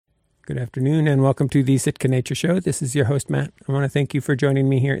Good afternoon and welcome to the Sitka Nature Show. This is your host, Matt. I want to thank you for joining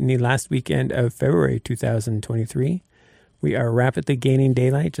me here in the last weekend of February 2023. We are rapidly gaining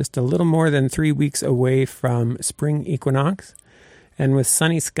daylight, just a little more than 3 weeks away from spring equinox. And with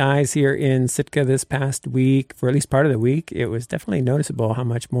sunny skies here in Sitka this past week, for at least part of the week, it was definitely noticeable how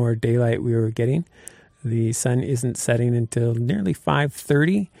much more daylight we were getting. The sun isn't setting until nearly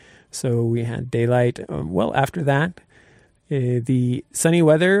 5:30, so we had daylight well after that. The sunny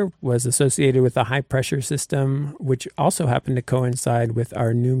weather was associated with a high-pressure system, which also happened to coincide with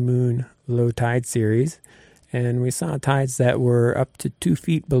our new moon low tide series. And we saw tides that were up to 2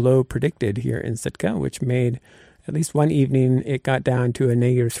 feet below predicted here in Sitka, which made at least one evening it got down to a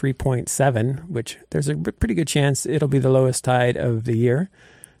negative 3.7, which there's a pretty good chance it'll be the lowest tide of the year.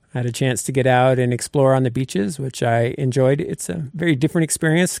 I had a chance to get out and explore on the beaches, which I enjoyed. It's a very different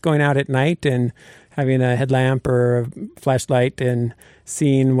experience going out at night and having a headlamp or a flashlight and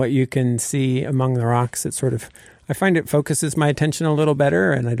seeing what you can see among the rocks. I find it focuses my attention a little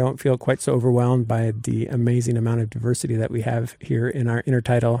better, and I don't feel quite so overwhelmed by the amazing amount of diversity that we have here in our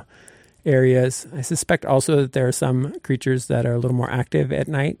intertidal areas. I suspect also that there are some creatures that are a little more active at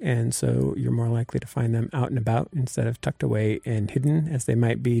night, and so you're more likely to find them out and about instead of tucked away and hidden as they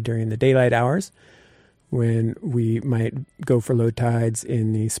might be during the daylight hours when we might go for low tides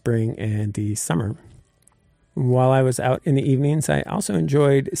in the spring and the summer. While I was out in the evenings, I also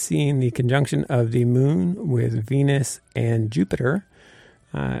enjoyed seeing the conjunction of the moon with Venus and Jupiter.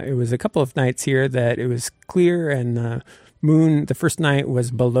 It was a couple of nights here that it was clear, and the moon, the first night was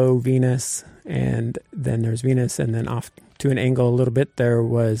below Venus, and then there's Venus, and then off to an angle a little bit, there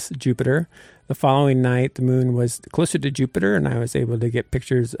was Jupiter. The following night, the moon was closer to Jupiter, and I was able to get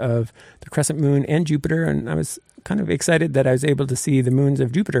pictures of the crescent moon and Jupiter, and I was kind of excited that I was able to see the moons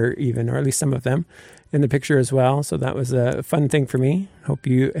of Jupiter even, or at least some of them, in the picture as well. So that was a fun thing for me. Hope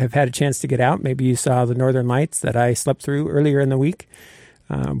you have had a chance to get out. Maybe you saw the northern lights that I slept through earlier in the week.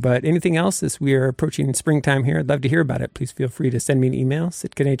 But anything else, as we are approaching springtime here, I'd love to hear about it. Please feel free to send me an email,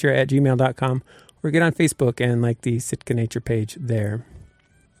 sitkanature@gmail.com, or get on Facebook and like the Sitka Nature page there.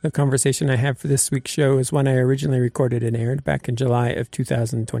 The conversation I have for this week's show is one I originally recorded and aired back in July of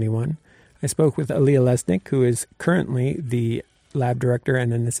 2021. I spoke with Alia Lesnek, who is currently the lab director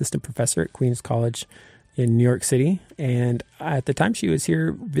and an assistant professor at Queens College in New York City. And at the time she was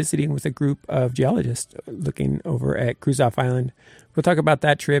here visiting with a group of geologists looking over at Kruzof Island. We'll talk about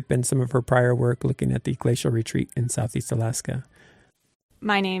that trip and some of her prior work looking at the glacial retreat in Southeast Alaska.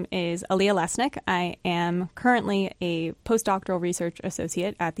 My name is Alia Lesnek. I am currently a postdoctoral research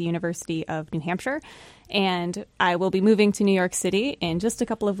associate at the University of New Hampshire, and I will be moving to New York City in just a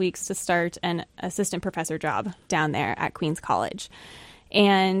couple of weeks to start an assistant professor job down there at Queens College.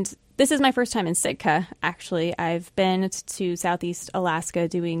 And this is my first time in Sitka, actually. I've been to Southeast Alaska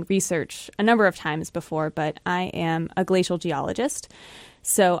doing research a number of times before, but I am a glacial geologist.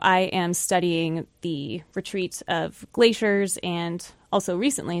 So I am studying the retreat of glaciers and also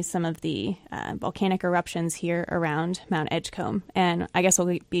recently some of the volcanic eruptions here around Mount Edgecombe. And I guess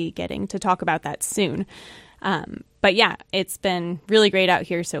we'll be getting to talk about that soon. But yeah, it's been really great out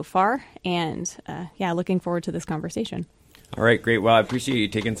here so far. And looking forward to this conversation. All right, great. Well, I appreciate you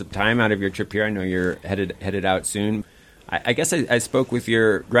taking some time out of your trip here. I know you're headed out soon. I guess I spoke with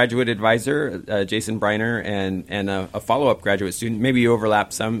your graduate advisor, Jason Briner, and a follow-up graduate student. Maybe you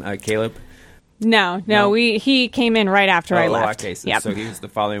overlap some, Caleb? No. He came in right after I left. Okay, so he was the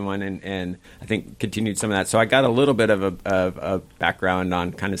following one, and I think continued some of that. So I got a little bit of a background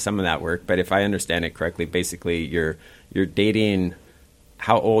on kind of some of that work. But if I understand it correctly, basically you're dating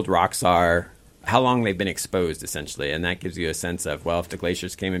how old rocks are, how long they've been exposed, essentially, and that gives you a sense of, well, if the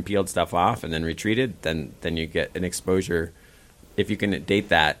glaciers came and peeled stuff off and then retreated, then you get an exposure. If you can date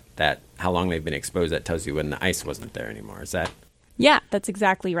that how long they've been exposed, that tells you when the ice wasn't there anymore. Is that? Yeah, that's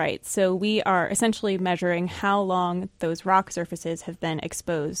exactly right. So we are essentially measuring how long those rock surfaces have been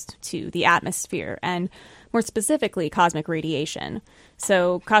exposed to the atmosphere, and more specifically, cosmic radiation.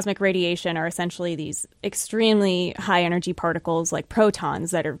 So cosmic radiation are essentially these extremely high-energy particles like protons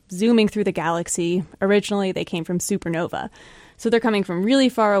that are zooming through the galaxy. Originally, they came from supernova. So they're coming from really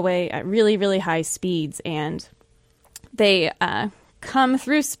far away at really, really high speeds, and they come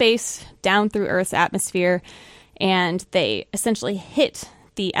through space, down through Earth's atmosphere, and they essentially hit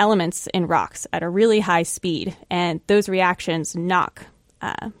the elements in rocks at a really high speed. And those reactions knock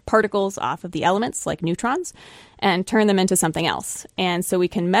particles off of the elements, like neutrons, and turn them into something else. And so we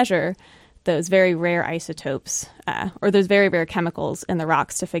can measure those very rare isotopes or those very rare chemicals in the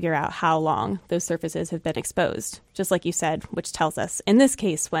rocks to figure out how long those surfaces have been exposed, just like you said, which tells us, in this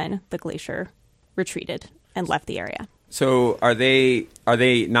case, when the glacier retreated and left the area. So are they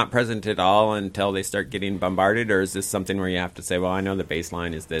not present at all until they start getting bombarded, or is this something where you have to say, well, I know the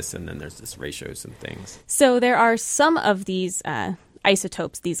baseline is this, and then there's this ratios and things? So there are some of these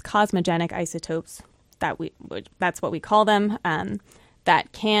isotopes, these cosmogenic isotopes, that's what we call them,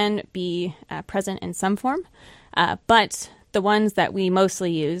 that can be present in some form. But the ones that we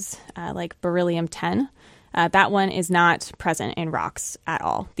mostly use, like beryllium-10, that one is not present in rocks at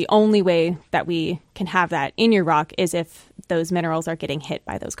all. The only way that we can have that in your rock is if those minerals are getting hit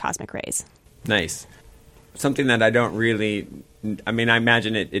by those cosmic rays. Nice. Something that I don't really, I mean, I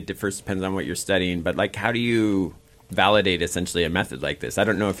imagine it differs, depends on what you're studying, but like, how do you validate essentially a method like this? I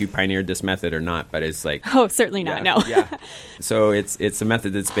don't know if you pioneered this method or not, but it's like... Oh, certainly not, no. Yeah. So it's a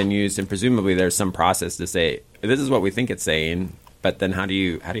method that's been used, and presumably there's some process to say, this is what we think it's saying, but then how do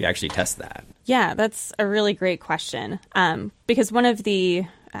you actually test that? Yeah, that's a really great question. Because one of the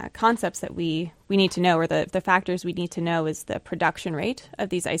concepts that we need to know, or the factors we need to know, is the production rate of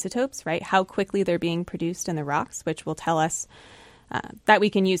these isotopes, right? How quickly they're being produced in the rocks, which will tell us that we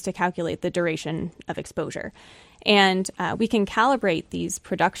can use to calculate the duration of exposure. And we can calibrate these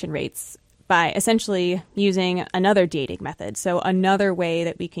production rates by essentially using another dating method. So another way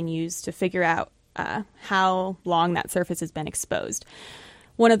that we can use to figure out how long that surface has been exposed.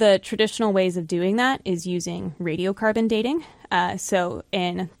 One of the traditional ways of doing that is using radiocarbon dating. So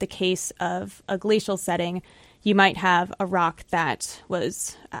in the case of a glacial setting, you might have a rock that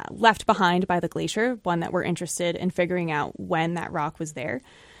was left behind by the glacier, one that we're interested in figuring out when that rock was there.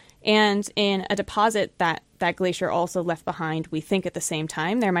 And in a deposit that glacier also left behind, we think at the same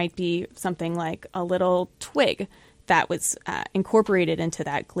time, there might be something like a little twig that was incorporated into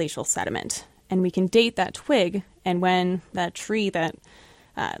that glacial sediment. And we can date that twig, and when that tree that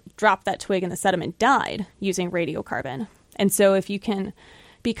dropped that twig in the sediment died, using radiocarbon. And so if you can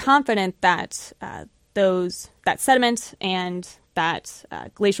be confident that that sediment and that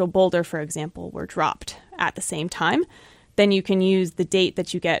glacial boulder, for example, were dropped at the same time, then you can use the date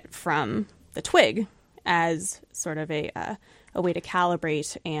that you get from the twig as sort of a way to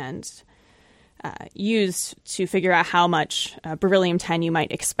calibrate and use to figure out how much beryllium-10 you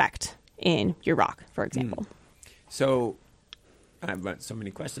might expect in your rock, for example. So I've got so many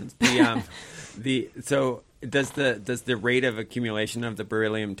questions. So does the rate of accumulation of the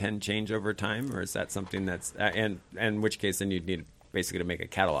beryllium-10 change over time, or is that something that's and in which case then you'd need basically to make a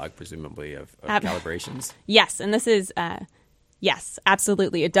catalog, presumably, of calibrations? Yes, and this is yes,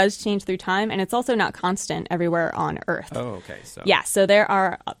 absolutely. It does change through time, and it's also not constant everywhere on Earth. Oh, okay. So yeah, so there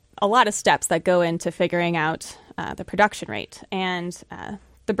are a lot of steps that go into figuring out the production rate, and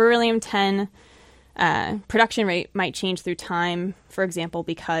the beryllium-10 production rate might change through time, for example,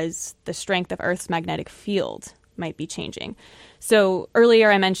 because the strength of Earth's magnetic field might be changing. So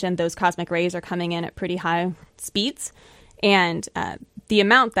earlier I mentioned those cosmic rays are coming in at pretty high speeds, and the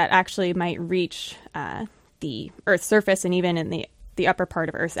amount that actually might reach the Earth's surface and even in the upper part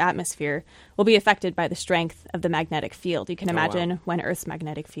of Earth's atmosphere will be affected by the strength of the magnetic field. You can imagine when Earth's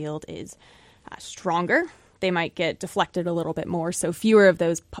magnetic field is stronger, they might get deflected a little bit more, so fewer of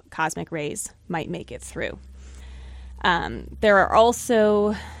those cosmic rays might make it through. There are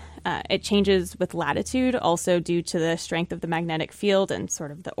also, it changes with latitude, also due to the strength of the magnetic field and sort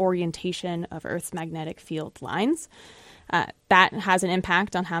of the orientation of Earth's magnetic field lines. That has an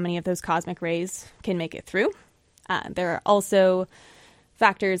impact on how many of those cosmic rays can make it through. There are also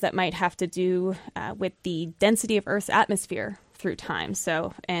factors that might have to do with the density of Earth's atmosphere through time.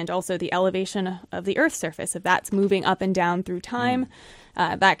 So, and also the elevation of the Earth's surface. If that's moving up and down through time,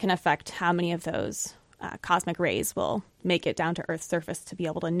 that can affect how many of those cosmic rays will make it down to Earth's surface to be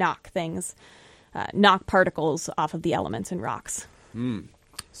able to knock particles off of the elements in rocks.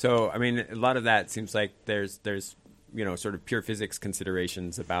 So, I mean, a lot of that seems like there's sort of pure physics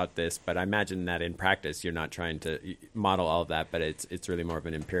considerations about this, but I imagine that in practice you're not trying to model all of that, but it's really more of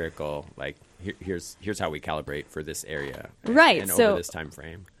an empirical, like here's how we calibrate for this area, right? And so, over this time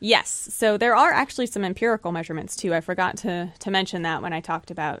frame. Yes, so there are actually some empirical measurements too. I forgot to mention that when I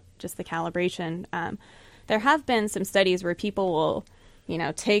talked about just the calibration. There have been some studies where people will,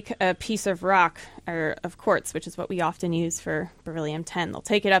 take a piece of rock or of quartz, which is what we often use for beryllium-10. They'll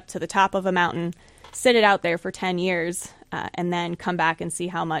take it up to the top of a mountain, sit it out there for 10 years, and then come back and see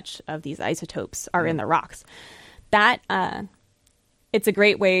how much of these isotopes are in the rocks. That, it's a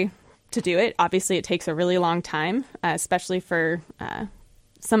great way to do it. Obviously, it takes a really long time, especially for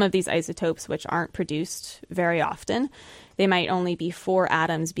some of these isotopes, which aren't produced very often. They might only be 4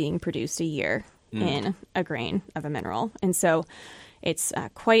 atoms being produced a year in a grain of a mineral. And so it's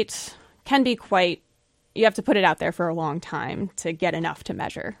can be quite, you have to put it out there for a long time to get enough to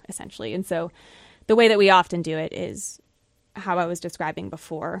measure, essentially. And so the way that we often do it is how I was describing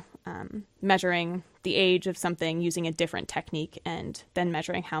before, measuring the age of something using a different technique and then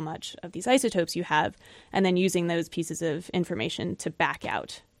measuring how much of these isotopes you have, and then using those pieces of information to back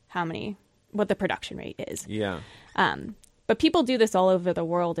out what the production rate is. Yeah. But people do this all over the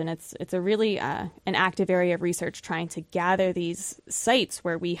world, and it's a really an active area of research trying to gather these sites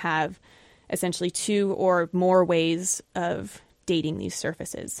where we have essentially 2 or more ways of dating these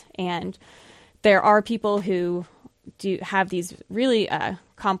surfaces. And there are people who do have these really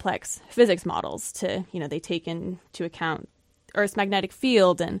complex physics models they take into account Earth's magnetic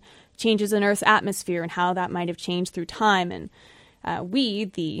field and changes in Earth's atmosphere and how that might have changed through time. And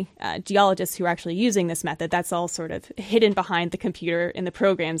the geologists who are actually using this method, that's all sort of hidden behind the computer in the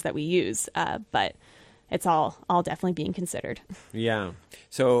programs that we use. But it's all definitely being considered. Yeah.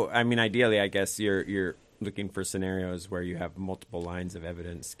 So, I mean, ideally, I guess you're looking for scenarios where you have multiple lines of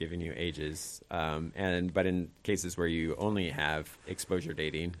evidence giving you ages. But in cases where you only have exposure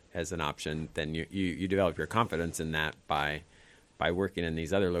dating as an option, then you develop your confidence in that by working in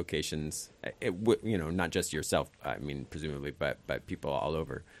these other locations, not just yourself, I mean, presumably, but people all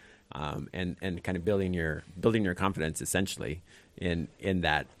over, and kind of building your confidence essentially in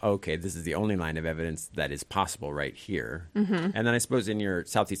that, okay, this is the only line of evidence that is possible right here. Mm-hmm. And then I suppose in your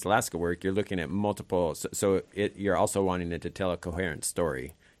Southeast Alaska work, you're looking at multiple, you're also wanting it to tell a coherent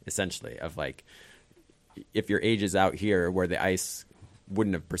story, essentially, of like, if your age is out here where the ice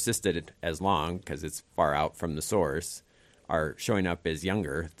wouldn't have persisted as long because it's far out from the source, are showing up as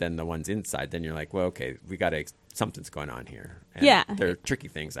younger than the ones inside, then you're like, well, okay, something's going on here. And yeah. They're tricky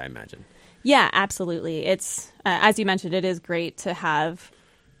things, I imagine. Yeah, absolutely. It's, as you mentioned, it is great to have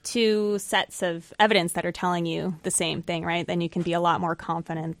 2 sets of evidence that are telling you the same thing, right? Then you can be a lot more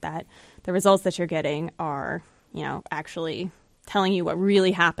confident that the results that you're getting are, actually telling you what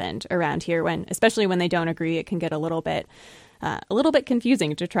really happened around here. Especially when they don't agree, it can get a little bit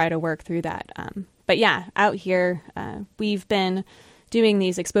confusing to try to work through that. But yeah, out here, we've been doing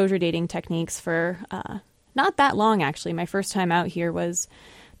these exposure dating techniques for not that long, actually. My first time out here was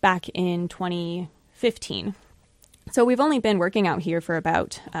back in 2015. So we've only been working out here for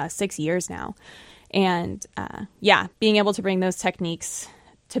about 6 years now. And being able to bring those techniques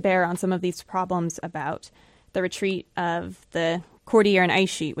to bear on some of these problems about the retreat of the Cordilleran ice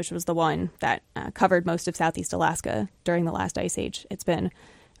sheet, which was the one that covered most of Southeast Alaska during the last ice age. It's been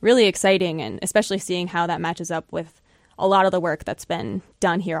really exciting, and especially seeing how that matches up with a lot of the work that's been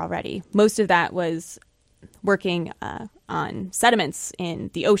done here already. Most of that was working on sediments in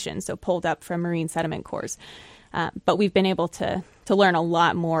the ocean, so pulled up from marine sediment cores. But we've been able to learn a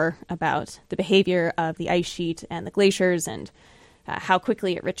lot more about the behavior of the ice sheet and the glaciers and how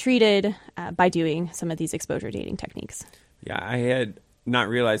quickly it retreated by doing some of these exposure dating techniques. Yeah, I had not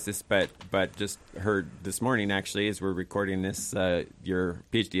realized this, but just heard this morning, actually, as we're recording this, your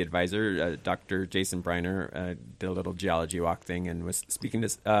PhD advisor, Dr. Jason Briner, did a little geology walk thing and was speaking to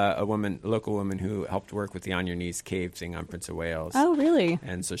a local woman who helped work with the On Your Knees cave thing on Prince of Wales. Oh, really?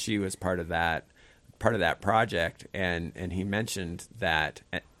 And so she was part of that project, and he mentioned that,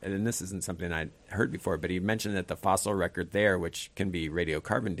 and this isn't something I'd heard before, but he mentioned that the fossil record there, which can be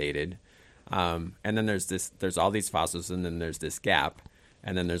radiocarbon dated, and then there's all these fossils, and then there's this gap,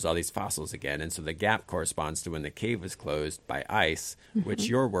 and then there's all these fossils again. And so the gap corresponds to when the cave was closed by ice, mm-hmm. which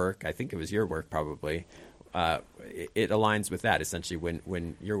your work, I think it was your work probably, it aligns with that. Essentially,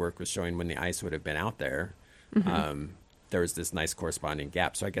 when your work was showing when the ice would have been out there, mm-hmm. There was this nice corresponding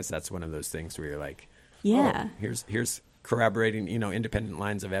gap. So I guess that's one of those things where you're like, yeah, here's corroborating, independent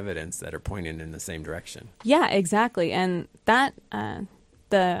lines of evidence that are pointing in the same direction. Yeah, exactly. And that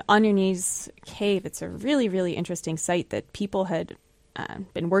the On Your Knees cave, it's a really, really interesting site that people had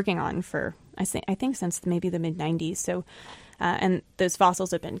been working on for, I think since maybe the mid-90s. So, and those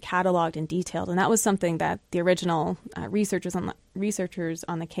fossils have been cataloged and detailed. And that was something that the original researchers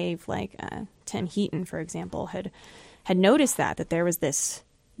on the cave, like Tim Heaton, for example, had noticed that there was this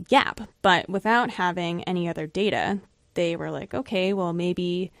gap. But without having any other data, they were like, okay, well,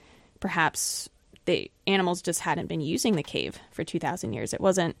 maybe perhaps the animals just hadn't been using the cave for 2,000 years. It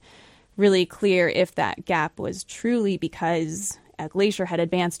wasn't really clear if that gap was truly because a glacier had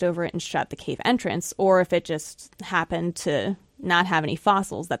advanced over it and shut the cave entrance, or if it just happened to not have any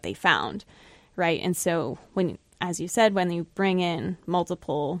fossils that they found, right? And so when, as you said, when you bring in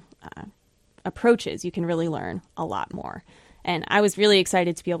multiple approaches, you can really learn a lot more. And I was really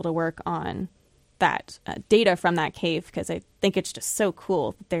excited to be able to work on that data from that cave, because I think it's just so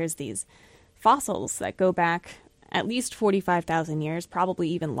cool that there's these fossils that go back at least 45,000 years, probably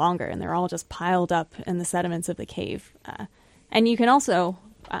even longer, and they're all just piled up in the sediments of the cave. And you can also,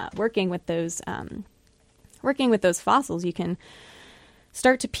 working with those working with those fossils, you can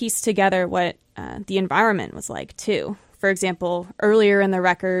start to piece together what the environment was like too. For example, earlier in the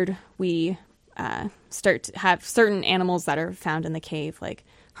record, we start to have certain animals that are found in the cave, like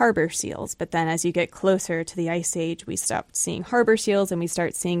harbor seals. But then as you get closer to the Ice Age, we stopped seeing harbor seals and we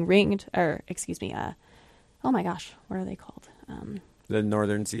start seeing oh my gosh, what are they called? The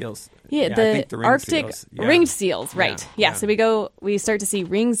northern seals. Yeah, I the think the ringed Arctic seals. Yeah. ringed seals, right. Yeah. So we start to see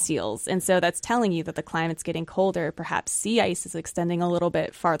ringed seals. And so that's telling you that the climate's getting colder. Perhaps sea ice is extending a little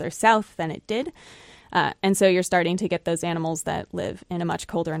bit farther south than it did. And so you're starting to get those animals that live in a much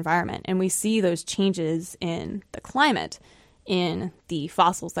colder environment. And we see those changes in the climate in the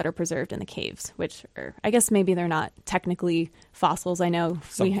fossils that are preserved in the caves, which are, I guess maybe they're not technically fossils. I know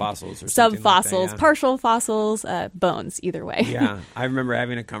subfossils or subfossils, like that, yeah. partial fossils, bones, either way. Yeah, I remember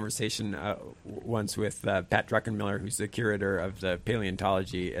having a conversation once with Pat Druckenmiller, who's the curator of the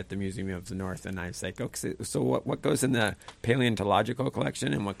paleontology at the Museum of the North, and I was like, okay, so what goes in the paleontological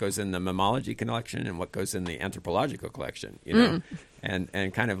collection, and what goes in the mammalogy collection, and what goes in the anthropological collection, you know?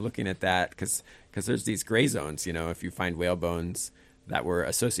 And kind of looking at that, because there's these gray zones, you know, if you find whale bones that were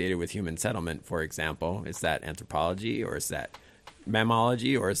associated with human settlement, for example, is that anthropology or is that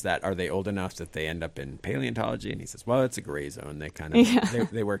mammalogy or are they old enough that they end up in paleontology? And he says, well, it's a gray zone. They kind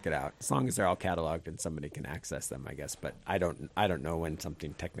of, they work it out as long as they're all cataloged and somebody can access them, I guess. But I don't know when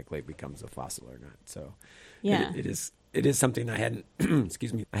something technically becomes a fossil or not. So yeah, it is something I hadn't,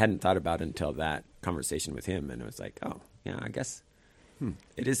 I hadn't thought about until that conversation with him. And it was like, oh yeah, I guess.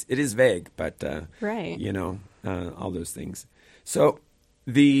 It is vague, but right. You know, all those things. So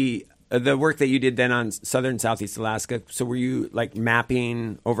the work that you did then on southern Southeast Alaska. So were you like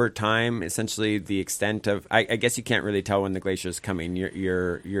mapping over time, essentially the extent of? I guess you can't really tell when the glacier is coming.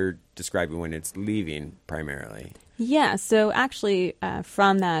 You're describing when it's leaving primarily. Yeah. So actually,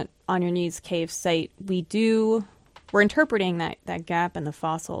 from that On Your Knees cave site, we're interpreting that gap in the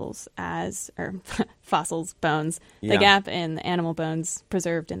fossils fossils bones, the gap in the animal bones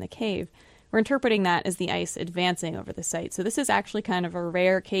preserved in the cave. We're interpreting that as the ice advancing over the site. So this is actually kind of a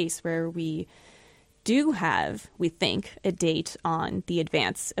rare case where we do have, we think, a date on the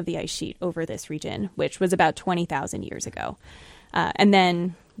advance of the ice sheet over this region, which was about 20,000 years ago. And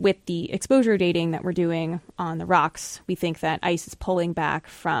then with the exposure dating that we're doing on the rocks, we think that ice is pulling back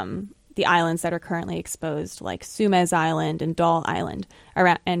from the islands that are currently exposed, like Sumez Island and Dall Island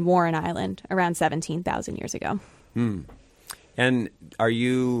and Warren Island, around 17,000 years ago. And are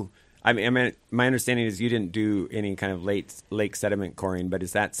you? I mean, my understanding is you didn't do any kind of lake sediment coring, but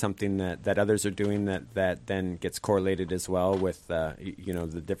is that something that others are doing that then gets correlated as well with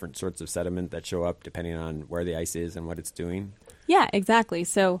the different sorts of sediment that show up depending on where the ice is and what it's doing? Yeah, exactly.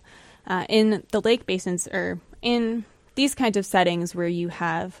 So in the lake basins or in these kinds of settings where you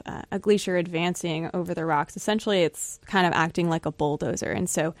have a glacier advancing over the rocks, essentially it's kind of acting like a bulldozer. And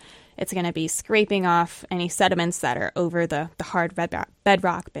so it's going to be scraping off any sediments that are over the hard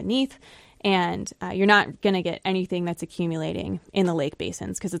bedrock beneath. And you're not going to get anything that's accumulating in the lake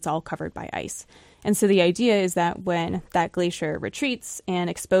basins because it's all covered by ice. And so the idea is that when that glacier retreats and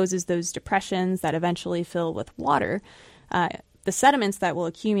exposes those depressions that eventually fill with water, the sediments that will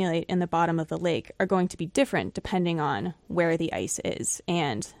accumulate in the bottom of the lake are going to be different depending on where the ice is.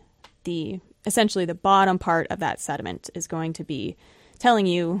 And essentially the bottom part of that sediment is going to be telling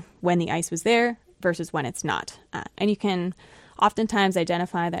you when the ice was there versus when it's not. And you can oftentimes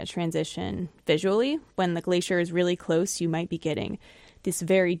identify that transition visually. When the glacier is really close, you might be getting this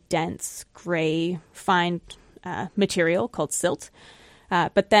very dense, gray, fine material called silt.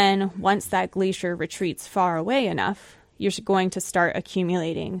 But then once that glacier retreats far away enough, you're going to start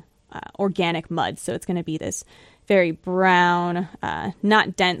accumulating organic mud. So it's going to be this very brown,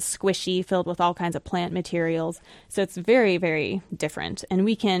 not dense, squishy, filled with all kinds of plant materials. So it's very, very different. And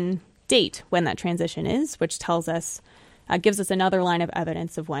we can date when that transition is, which tells us, gives us another line of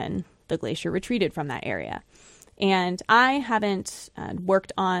evidence of when the glacier retreated from that area. And I haven't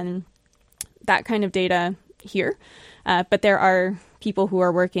worked on that kind of data here, but there are people who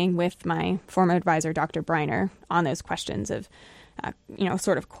are working with my former advisor, Dr. Briner, on those questions of,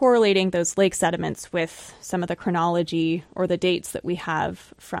 sort of correlating those lake sediments with some of the chronology or the dates that we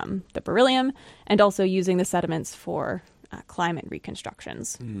have from the beryllium, and also using the sediments for climate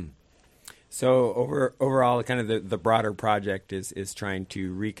reconstructions. So overall, kind of the broader project is trying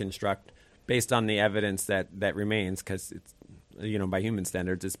to reconstruct based on the evidence that remains, because it's, by human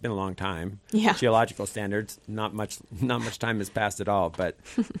standards, it's been a long time. Yeah. Geological standards, not much time has passed at all.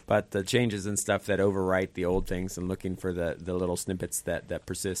 But the changes and stuff that overwrite the old things, and looking for the little snippets that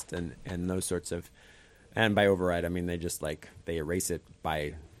persist and those sorts of, and by override I mean they just they erase it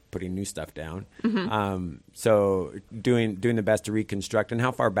by putting new stuff down. Mm-hmm. So doing the best to reconstruct. And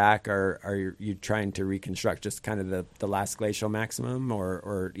how far back are you trying to reconstruct? Just kind of the last glacial maximum,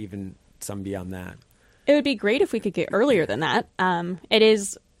 or even some beyond that? It would be great if we could get earlier than that. It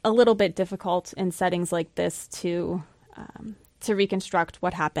is a little bit difficult in settings like this to reconstruct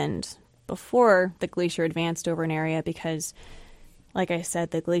what happened before the glacier advanced over an area because, like I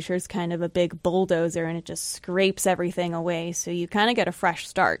said, the glacier is kind of a big bulldozer and it just scrapes everything away. So you kind of get a fresh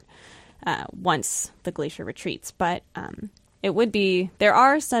start once the glacier retreats. But there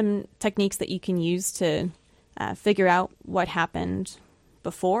are some techniques that you can use to figure out what happened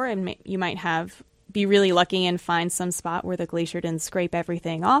before, and you might be really lucky and find some spot where the glacier didn't scrape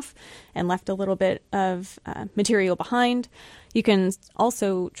everything off and left a little bit of material behind. You can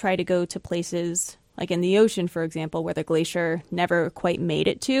also try to go to places like in the ocean, for example, where the glacier never quite made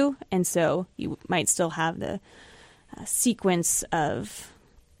it to. And so you might still have the sequence of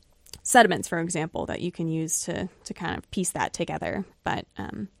sediments, for example, that you can use to kind of piece that together. But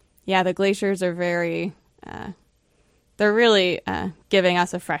the glaciers are they're really giving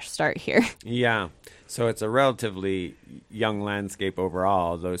us a fresh start here. Yeah. So it's a relatively young landscape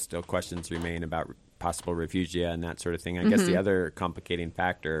overall, though still questions remain about possible refugia and that sort of thing. I guess the other complicating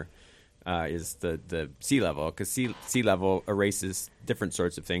factor is the sea level, because sea level erases different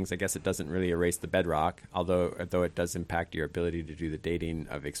sorts of things. I guess it doesn't really erase the bedrock, although it does impact your ability to do the dating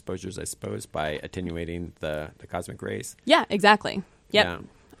of exposures, I suppose, by attenuating the cosmic rays. Yeah, exactly. Yep.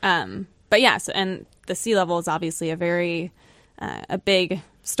 Yeah. And the sea level is obviously a big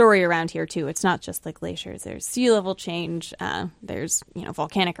story around here too. It's not just the glaciers. There's sea level change. There's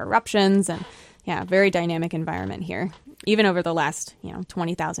volcanic eruptions, and very dynamic environment here, even over the last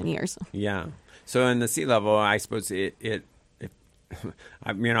 20,000 years. Yeah. So in the sea level, I suppose I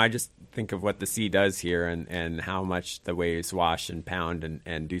just think of what the sea does here and how much the waves wash and pound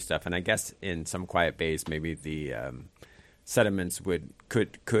and do stuff. And I guess in some quiet bays, maybe the sediments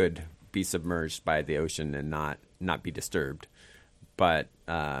could be submerged by the ocean and not be disturbed. But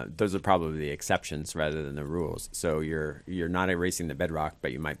those are probably the exceptions rather than the rules. So you're not erasing the bedrock,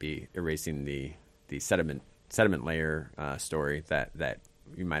 but you might be erasing the sediment layer story that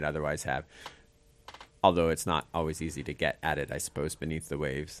you might otherwise have. Although it's not always easy to get at it, I suppose, beneath the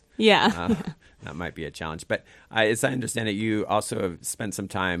waves. Yeah. That might be a challenge. But as I understand it, you also have spent some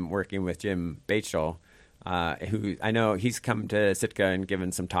time working with Jim Batchel, who I know he's come to Sitka and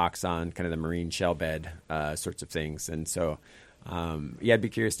given some talks on kind of the marine shell bed sorts of things. And so, I'd be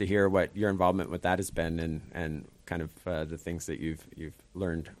curious to hear what your involvement with that has been and kind of the things that you've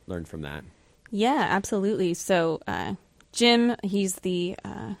learned from that. Yeah, absolutely. So Jim, he's the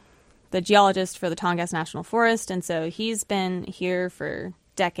geologist for the Tongass National Forest, and so he's been here for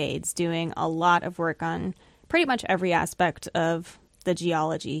decades doing a lot of work on pretty much every aspect of the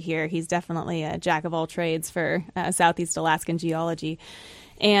geology here. He's definitely a jack of all trades for Southeast Alaskan geology.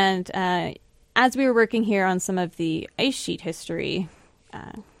 And as we were working here on some of the ice sheet history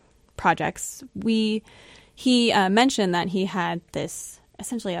projects, he mentioned that he had this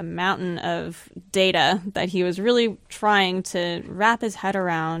essentially a mountain of data that he was really trying to wrap his head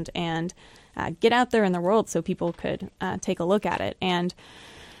around and get out there in the world so people could take a look at it. And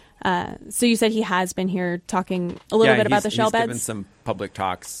so you said he has been here talking a little bit about the shell beds? He's given some public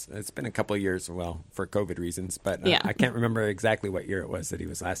talks. It's been a couple of years, for COVID reasons, but I can't remember exactly what year it was that he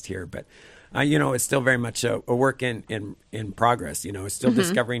was last here. But, it's still very much a work in progress. It's still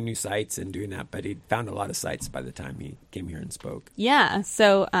discovering new sites and doing that, but he found a lot of sites by the time he came here and spoke. Yeah,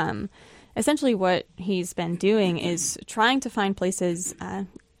 so essentially what he's been doing is trying to find places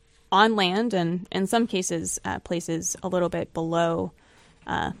on land and in some cases places a little bit below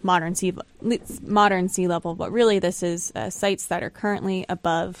modern sea level, but really this is sites that are currently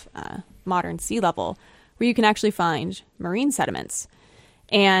above modern sea level where you can actually find marine sediments.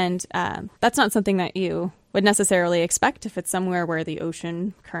 And that's not something that you would necessarily expect if it's somewhere where the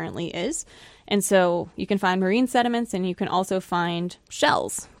ocean currently is. And so you can find marine sediments, and you can also find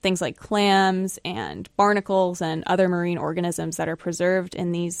shells, things like clams and barnacles and other marine organisms that are preserved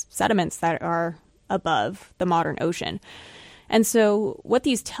in these sediments that are above the modern ocean. And so what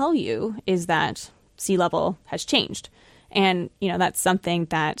these tell you is that sea level has changed. And, that's something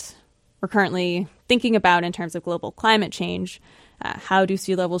that we're currently thinking about in terms of global climate change. How do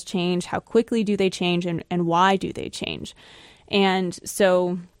sea levels change? How quickly do they change? And why do they change? And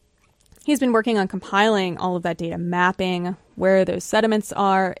so he's been working on compiling all of that data, mapping where those sediments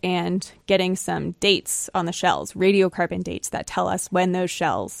are and getting some dates on the shells, radiocarbon dates that tell us when those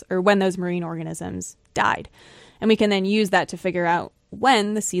shells or when those marine organisms died. And we can then use that to figure out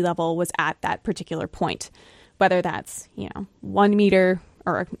when the sea level was at that particular point, whether that's, 1 meter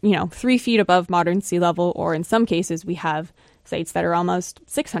or 3 feet above modern sea level, or in some cases we have sites that are almost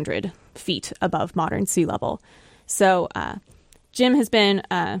 600 feet above modern sea level. So Jim has been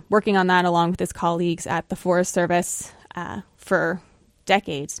working on that along with his colleagues at the Forest Service for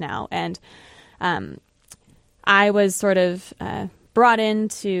decades now. And I was sort of brought in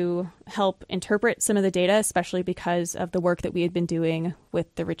to help interpret some of the data, especially because of the work that we had been doing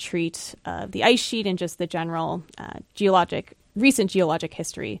with the retreat of the ice sheet and just the general recent geologic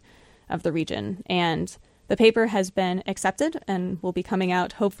history of the region. And the paper has been accepted and will be coming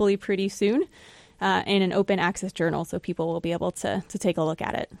out hopefully pretty soon in an open access journal, so people will be able to take a look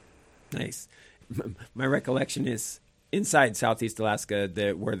at it. Nice. My recollection is inside Southeast Alaska,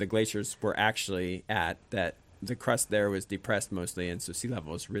 where the glaciers were actually at, that the crust there was depressed mostly, and so sea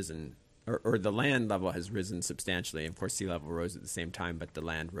level has risen, or the land level has risen substantially. Of course, sea level rose at the same time, but the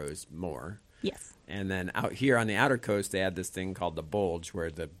land rose more. Yes. And then out here on the outer coast, they had this thing called the bulge,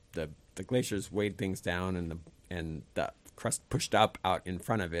 where the glaciers weighed things down, and the crust pushed up out in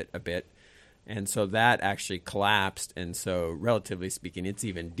front of it a bit. And so that actually collapsed, and so relatively speaking, it's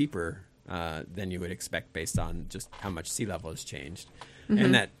even deeper than you would expect based on just how much sea level has changed. Mm-hmm.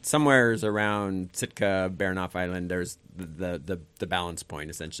 And that somewheres around Sitka, Baranof Island, there's the balance point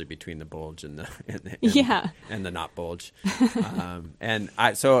essentially between the bulge and the not bulge.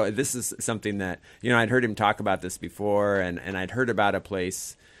 So this is something that I'd heard him talk about this before, and I'd heard about a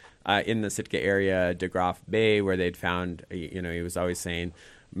place in the Sitka area, De Graaf Bay, where they'd found he was always saying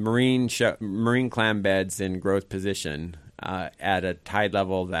marine clam beds in growth position at a tide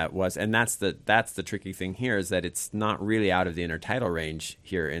level that was, and that's the tricky thing here, is that it's not really out of the intertidal range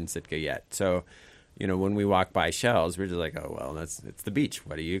here in Sitka yet. So, when we walk by shells, we're just like, oh well, it's the beach.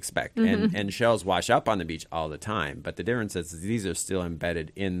 What do you expect? Mm-hmm. And shells wash up on the beach all the time, but the difference is these are still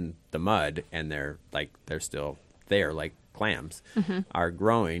embedded in the mud, and they're still there, like clams are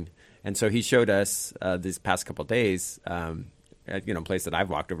growing. And so he showed us these past couple of days. At a place that I've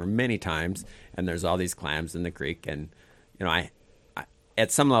walked over many times, and there's all these clams in the creek, and I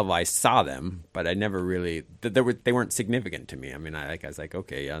at some level I saw them, but I never really they weren't significant to me. I mean, I was like,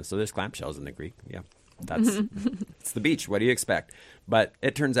 okay, yeah, so there's clamshells in the creek, yeah, that's it's the beach. What do you expect? But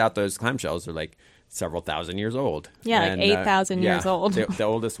it turns out those clamshells are like several thousand years old. Yeah, and, like 8,000 years old. the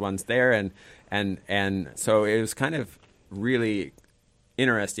oldest ones there, and so it was kind of really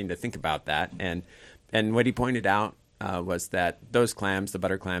interesting to think about that, and what he pointed out was that those clams, the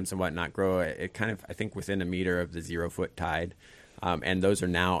butter clams and whatnot, grow it kind of, I think, within a meter of the 0 foot tide. And those are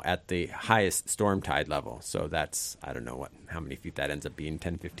now at the highest storm tide level. So that's, I don't know how many feet that ends up being,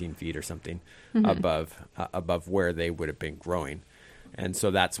 10, 15 feet or something above where they would have been growing. And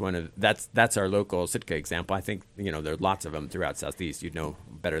so that's that's our local Sitka example. I think, there are lots of them throughout Southeast. You'd know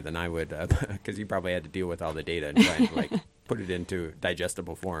better than I would, because you probably had to deal with all the data and try and put it into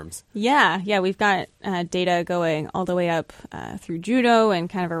digestible forms. Yeah, we've got data going all the way up through Juneau and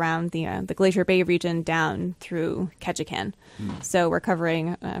kind of around the Glacier Bay region down through Ketchikan. So we're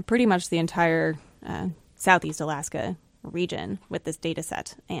covering pretty much the entire Southeast Alaska region with this data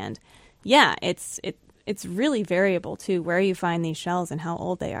set. And yeah, it's really variable too, where you find these shells and how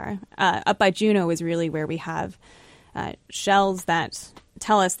old they are. Up by Juneau is really where we have shells that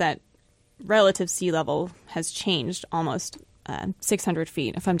tell us that relative sea level has changed almost 600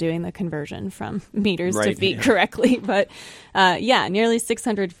 feet, if I'm doing the conversion from meters to feet correctly. But nearly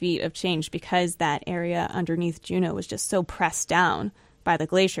 600 feet of change, because that area underneath Juneau was just so pressed down by the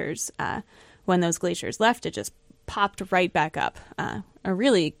glaciers. When those glaciers left, it just popped right back up. A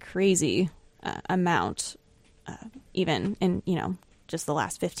really crazy amount, even in, just the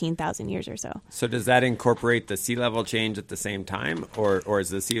last 15,000 years or so. So does that incorporate the sea level change at the same time, or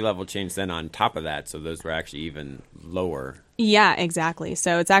is the sea level change then on top of that, so those were actually even lower? Yeah, exactly.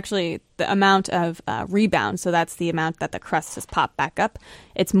 So it's actually the amount of rebound, so that's the amount that the crust has popped back up.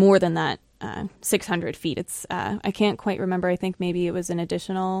 It's more than that 600 feet. It's I can't quite remember. I think maybe it was an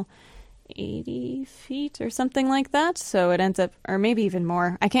additional 80 feet or something like that. So it ends up, or maybe even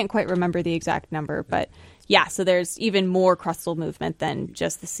more. I can't quite remember the exact number, but yeah, so there's even more crustal movement than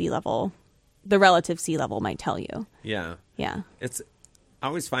just the sea level, the relative sea level might tell you. Yeah. Yeah. I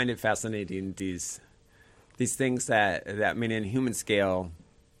always find it fascinating, these things that I mean, in human scale,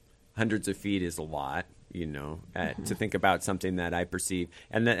 hundreds of feet is a lot, to think about something that I perceive.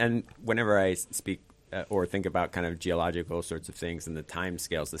 And whenever I speak or think about kind of geological sorts of things and the time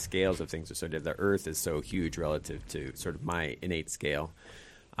scales, the scales of things are sort of, the Earth is so huge relative to sort of my innate scale.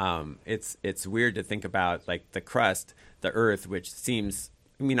 It's weird to think about, like, the crust, the Earth, which seems,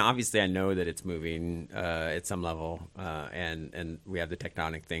 I mean, obviously I know that it's moving at some level, and we have the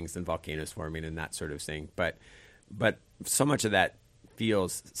tectonic things and volcanoes forming and that sort of thing. But so much of that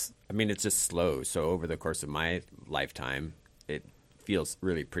feels, I mean, it's just slow. So over the course of my lifetime, it feels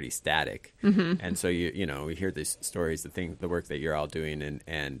really pretty static. And so we hear these stories, the work that you're all doing,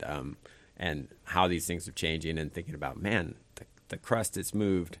 and how these things are changing, and thinking about, man, the crust has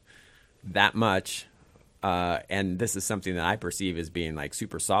moved that much. And this is something that I perceive as being like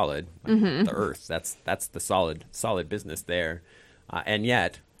super solid, like the Earth. That's the solid business there. And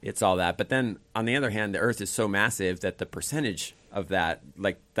yet it's all that. But then on the other hand, the Earth is so massive that the percentage of that,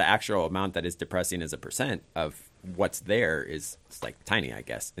 like the actual amount that is depressing as a percent of what's there is like tiny, I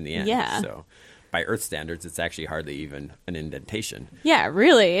guess, in the end. Yeah. So by Earth standards, it's actually hardly even an indentation. Yeah,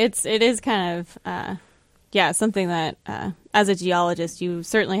 really. It is kind of, something that as a geologist, you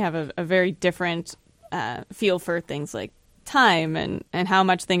certainly have a very different feel for things like time and how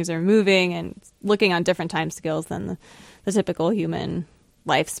much things are moving, and looking on different time scales than the typical human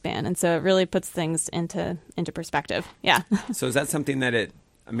lifespan. And so it really puts things into perspective. Yeah. So is that something that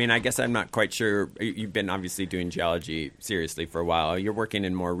I guess I'm not quite sure. You've been obviously doing geology seriously for a while. You're working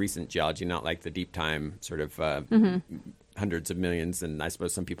in more recent geology, not like the deep time sort of hundreds of millions. And I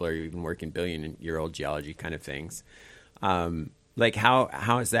suppose some people are even working billion-year-old geology kind of things. Like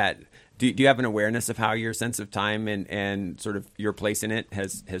how is that? Do you have an awareness of how your sense of time and sort of your place in it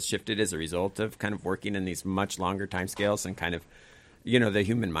has shifted as a result of kind of working in these much longer time scales, and kind of, the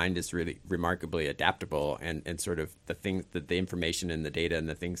human mind is really remarkably adaptable, and sort of the things that the information and the data and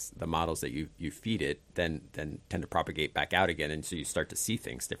the models that you feed it then tend to propagate back out again. And so you start to see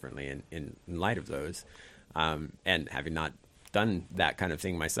things differently in light of those. And having not done that kind of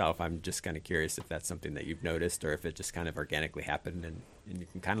thing myself, I'm just kind of curious if that's something that you've noticed, or if it just kind of organically happened, and you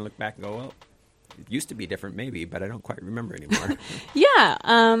can kind of look back and go, well, it used to be different maybe, but I don't quite remember anymore.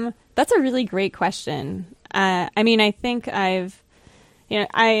 Yeah, that's a really great question. I think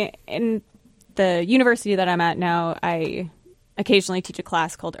in the university that I'm at now, I occasionally teach a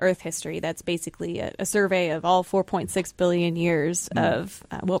class called Earth History. That's basically a survey of all 4.6 billion years of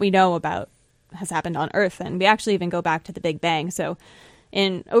what we know about has happened on Earth. And we actually even go back to the Big Bang. So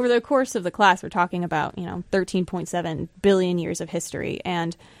over the course of the class, we're talking about, 13.7 billion years of history.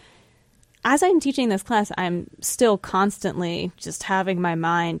 And as I'm teaching this class, I'm still constantly just having my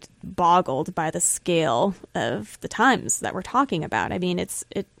mind boggled by the scale of the times that we're talking about. I mean,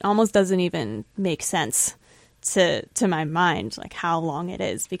 it almost doesn't even make sense to my mind, like how long it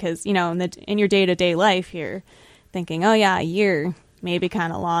is, because, in your day-to-day life, you're thinking, oh yeah, a year, maybe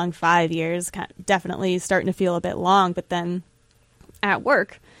kind of long, 5 years, definitely starting to feel a bit long. But then at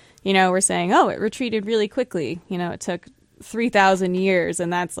work, we're saying, oh, it retreated really quickly. It took 3,000 years,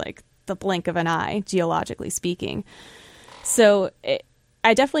 and that's like the blink of an eye, geologically speaking. So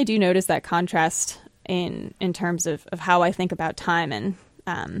I definitely do notice that contrast in terms of how I think about time. And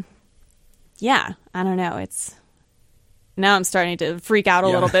I don't know. Now I'm starting to freak out a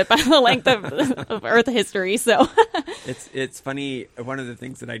little bit by the length of Earth history. So it's funny. One of the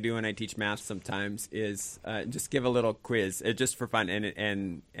things that I do when I teach math sometimes is just give a little quiz, just for fun,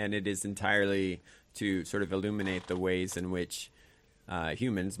 and it is entirely to sort of illuminate the ways in which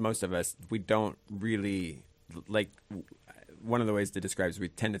humans, most of us, we don't really like. One of the ways to describe is we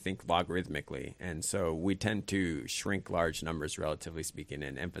tend to think logarithmically, and so we tend to shrink large numbers, relatively speaking,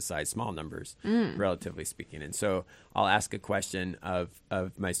 and emphasize small numbers, relatively speaking. And so I'll ask a question of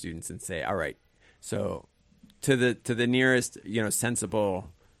my students and say, all right, so to the nearest sensible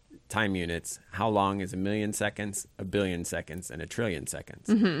time units, how long is 1,000,000 seconds, 1,000,000,000 seconds, and 1,000,000,000,000 seconds?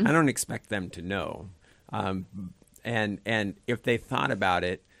 I don't expect them to know, and if they thought about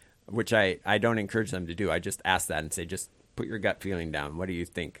it, which I don't encourage them to do, I just ask that and say, just put your gut feeling down. What do you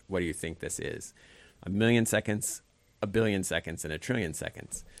think? What do you think this is? 1,000,000 seconds, 1,000,000,000 seconds, and 1,000,000,000,000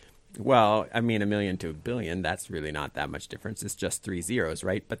 seconds. Well, I mean, 1,000,000 to 1,000,000,000, that's really not that much difference. It's just 3 zeros,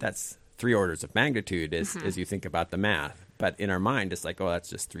 right? But that's 3 orders of magnitude as you think about the math. But in our mind, it's like, oh, that's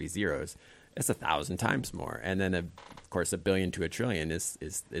just 3 zeros. It's 1,000 times more. And then, of course, 1,000,000,000 to 1,000,000,000,000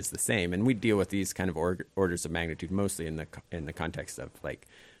 is the same. And we deal with these kind of orders of magnitude mostly in the context of like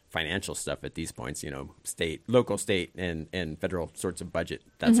financial stuff at these points, local, state, and federal sorts of budget.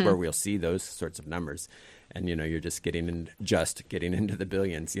 That's where we'll see those sorts of numbers. And, you're just getting into the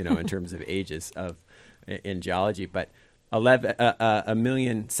billions, in terms of ages in geology. But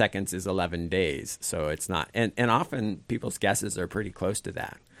 1,000,000 seconds is 11 days. So it's not, and often people's guesses are pretty close to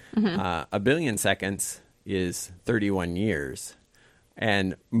that. 1,000,000,000 seconds is 31 years.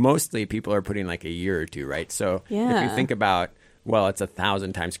 And mostly people are putting like a year or two, right? So if you think about Well, it's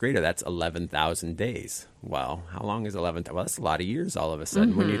 1,000 times greater. That's 11,000 days. Well, how long is 11? Well, that's a lot of years all of a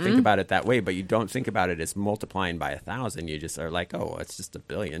sudden when you think about it that way, but you don't think about it as multiplying by 1,000. You just are like, oh, it's just a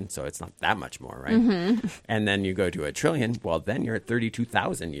billion, so it's not that much more, right? And then you go to a trillion. Well, then you're at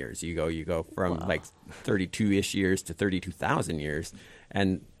 32,000 years. You go from like 32-ish years to 32,000 years,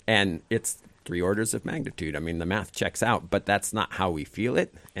 and it's 3 orders of magnitude. I mean, the math checks out, but that's not how we feel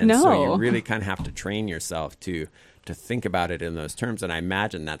it. And so you really kind of have to train yourself to think about it in those terms. And I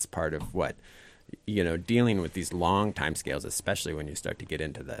imagine that's part of what, dealing with these long time scales, especially when you start to get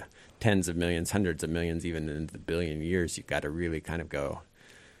into the tens of millions, hundreds of millions, even into the billion years, you've got to really kind of go,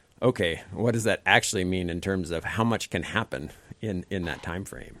 okay, what does that actually mean in terms of how much can happen in that time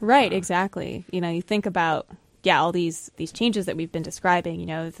frame? Right, exactly. You think about, all these changes that we've been describing,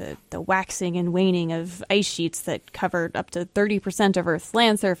 the waxing and waning of ice sheets that covered up to 30% of Earth's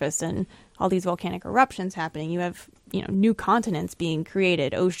land surface and all these volcanic eruptions happening. You have, new continents being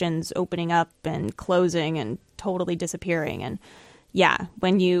created, oceans opening up and closing and totally disappearing. And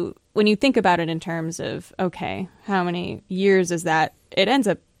when you think about it in terms of, okay, how many years is that? It ends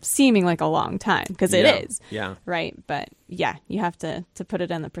up seeming like a long time because it is. Yeah. Right. But you have to put it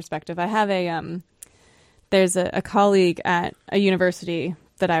in the perspective. I have there's a colleague at a university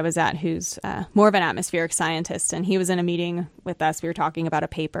that I was at who's more of an atmospheric scientist, and he was in a meeting with us. We were talking about a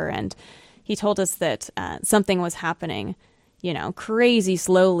paper, and he told us that something was happening, crazy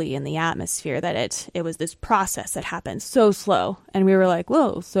slowly in the atmosphere, that it was this process that happened so slow. And we were like,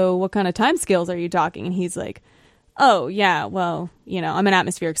 whoa, so what kind of timescales are you talking? And he's like, oh, yeah, well, I'm an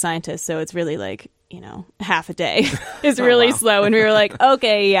atmospheric scientist, so it's really like, half a day is really slow. And we were like,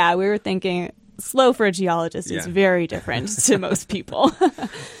 okay, we were thinking slow for a geologist is very different to most people.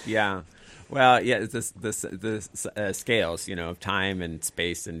 Yeah. Well, the scales, of time and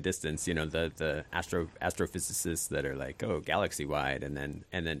space and distance, the astrophysicists that are like, oh, galaxy wide. And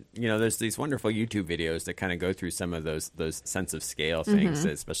then, there's these wonderful YouTube videos that kind of go through some of those sense of scale things,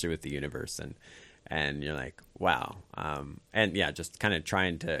 especially with the universe. And you're like, wow. Just kind of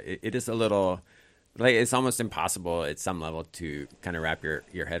trying to, it is a little, like, it's almost impossible at some level to kind of wrap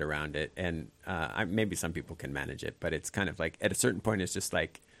your head around it. And maybe some people can manage it, but it's kind of like at a certain point, it's just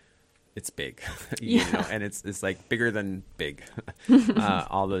like, it's big, and it's like bigger than big,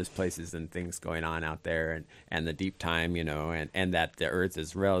 all those places and things going on out there, and the deep time, and that the Earth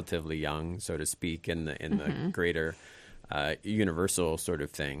is relatively young, so to speak, in the greater universal sort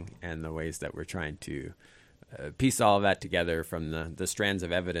of thing, and the ways that we're trying to piece all of that together from the strands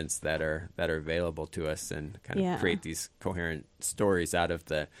of evidence that are available to us, and kind of create these coherent stories out of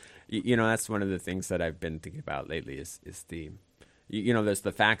the, that's one of the things that I've been thinking about lately is the, there's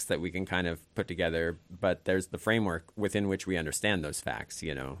the facts that we can kind of put together, but there's the framework within which we understand those facts,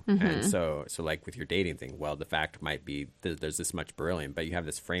 And so like with your dating thing, well, the fact might be there's this much beryllium, but you have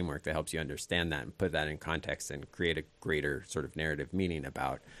this framework that helps you understand that and put that in context and create a greater sort of narrative meaning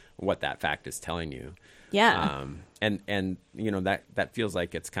about what that fact is telling you. Yeah. And that feels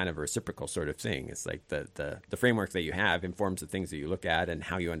like it's kind of a reciprocal sort of thing. It's like the framework that you have informs the things that you look at and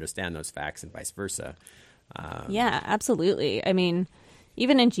how you understand those facts, and vice versa. Yeah, absolutely. I mean,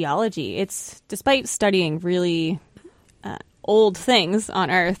 even in geology, it's, despite studying really old things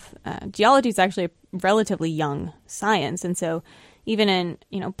on Earth, geology is actually a relatively young science. And so even in,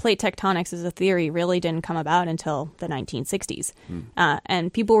 plate tectonics as a theory really didn't come about until the 1960s.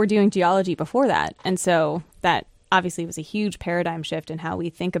 And people were doing geology before that. And so that obviously was a huge paradigm shift in how we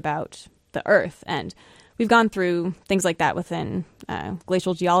think about the Earth. And we've gone through things like that within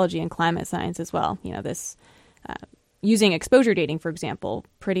glacial geology and climate science as well. This using exposure dating, for example,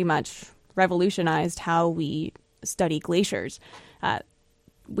 pretty much revolutionized how we study glaciers.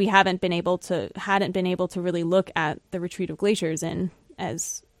 We hadn't been able to really look at the retreat of glaciers in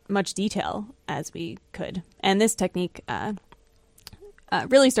as much detail as we could. And this technique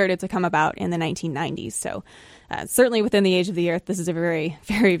really started to come about in the 1990s. So certainly within the age of the Earth, this is a very,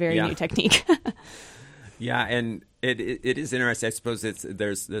 very, very new technique. Yeah, and it is interesting. I suppose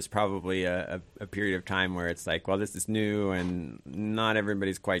there's probably a period of time where it's like, well, this is new, and not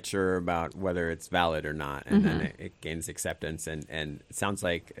everybody's quite sure about whether it's valid or not, and then it gains acceptance. And it sounds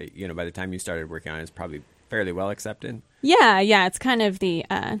like by the time you started working on it, it's probably fairly well accepted. Yeah, it's kind of the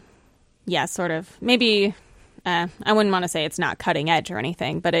sort of, maybe I wouldn't want to say it's not cutting edge or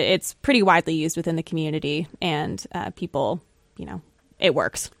anything, but it's pretty widely used within the community, and people, it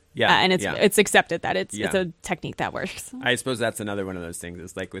works. Yeah, and it's accepted that it's a technique that works. I suppose that's another one of those things.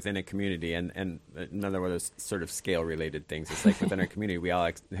 It's like within a community, and another one of those sort of scale related things. It's like within our community, we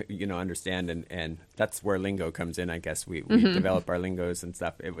all understand, and that's where lingo comes in. I guess we develop our lingos and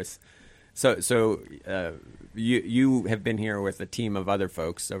stuff. It was So you have been here with a team of other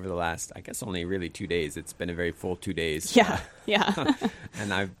folks over the last, I guess, only really 2 days. It's been a very full 2 days. Yeah.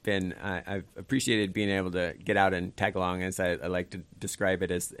 And I've appreciated being able to get out and tag along, as I like to describe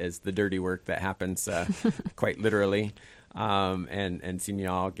it, as the dirty work that happens quite literally. And seeing you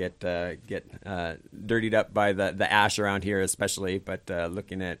all get dirtied up by the ash around here, especially. But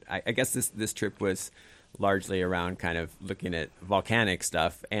looking at, I guess this trip was largely around kind of looking at volcanic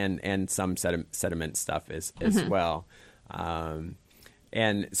stuff and some sediment stuff as well.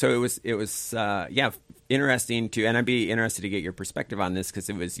 And so it was interesting to, and I'd be interested to get your perspective on this, because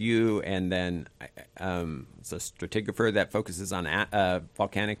it was you and then it's a stratigrapher that focuses on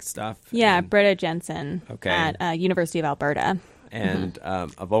volcanic stuff. Yeah, and, Britta Jensen at University of Alberta. And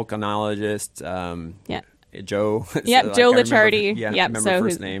a volcanologist. Joe. Yep, Joe Licciardi. Yeah, yep, I remember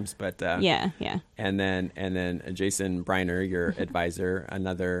first names, but yeah. And then Jason Briner, your advisor,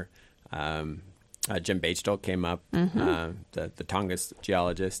 another Jim Bachtel came up, the Tongass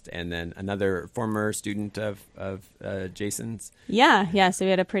geologist, and then another former student of Jason's. Yeah. So we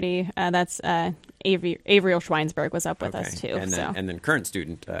had a pretty that's Avriel Schweinsberg was up with us too. And then current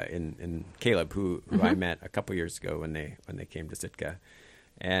student in Caleb, who I met a couple years ago when they came to Sitka.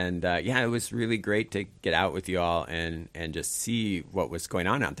 And it was really great to get out with you all and just see what was going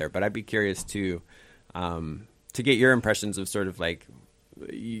on out there. But I'd be curious to get your impressions of sort of like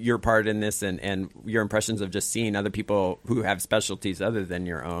your part in this and your impressions of just seeing other people who have specialties other than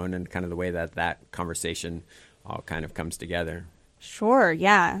your own, and kind of the way that conversation all kind of comes together. Sure,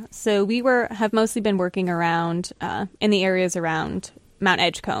 yeah. So we have mostly been working around in the areas around Mount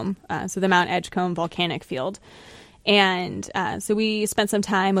Edgecombe, so the Mount Edgecombe volcanic field. And so we spent some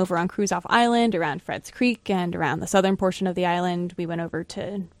time over on Cruzoff Island, around Fred's Creek, and around the southern portion of the island. We went over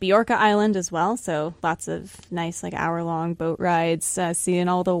to Biorka Island as well, so lots of nice hour-long boat rides, seeing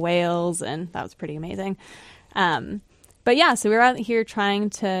all the whales, and that was pretty amazing. But yeah, so we were out here trying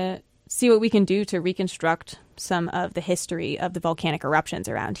to see what we can do to reconstruct some of the history of the volcanic eruptions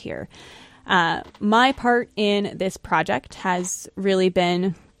around here. My part in this project has really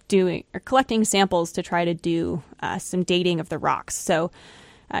been collecting samples to try to do some dating of the rocks. So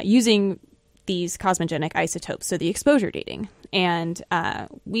using these cosmogenic isotopes, so the exposure dating. And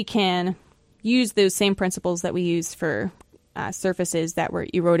we can use those same principles that we use for surfaces that were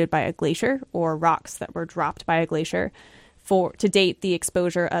eroded by a glacier or rocks that were dropped by a glacier to date the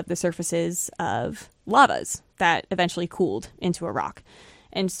exposure of the surfaces of lavas that eventually cooled into a rock.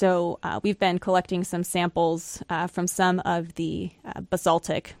 And so we've been collecting some samples from some of the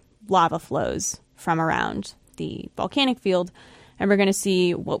basaltic lava flows from around the volcanic field, and we're going to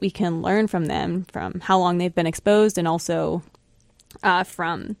see what we can learn from them, from how long they've been exposed, and also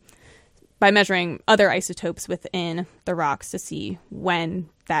by measuring other isotopes within the rocks to see when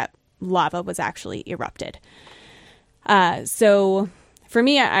that lava was actually erupted. So for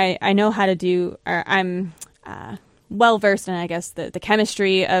me, I know how to do, or I'm well versed in, I guess, the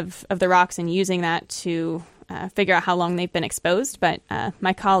chemistry of the rocks and using that to figure out how long they've been exposed. But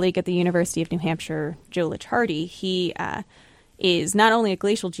my colleague at the University of New Hampshire, Joe Licciardi, he is not only a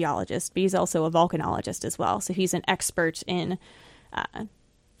glacial geologist, but he's also a volcanologist as well. So he's an expert in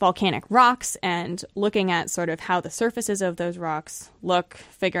volcanic rocks and looking at sort of how the surfaces of those rocks look,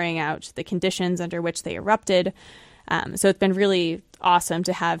 figuring out the conditions under which they erupted. So it's been really awesome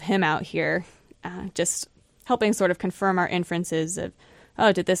to have him out here just helping sort of confirm our inferences of,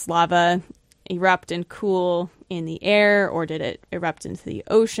 did this lava erupt and cool in the air, or did it erupt into the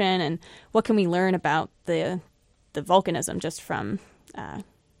ocean? And what can we learn about the volcanism just from how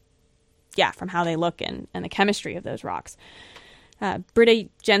they look and the chemistry of those rocks? Britta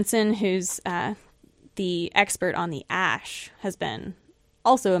Jensen, who's the expert on the ash, has been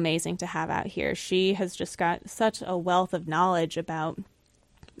also amazing to have out here. She has just got such a wealth of knowledge about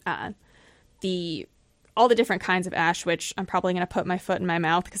all the different kinds of ash, which I'm probably going to put my foot in my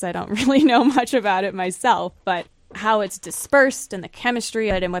mouth because I don't really know much about it myself, but how it's dispersed and the chemistry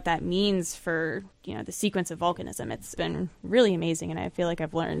of it and what that means for, the sequence of volcanism. It's been really amazing, and I feel like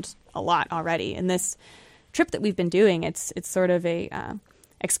I've learned a lot already. And this trip that we've been doing, it's sort of a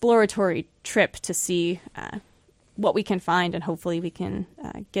exploratory trip to see what we can find, and hopefully we can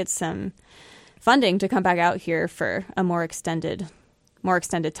get some funding to come back out here for a more extended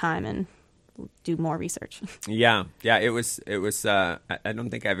time and do more research. Yeah. It was. I don't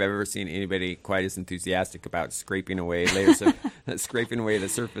think I've ever seen anybody quite as enthusiastic about scraping away layers of scraping away the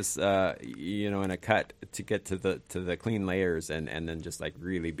surface, in a cut to get to the clean layers, and then just like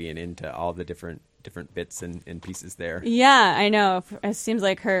really being into all the different different bits and pieces there. Yeah, I know. It seems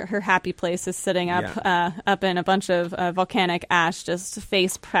like her happy place is sitting up in a bunch of volcanic ash, just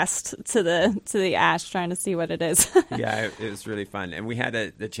face pressed to the ash, trying to see what it is. Yeah, it was really fun, and we had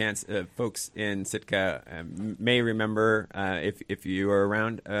the chance. Folks in Sitka may remember if you were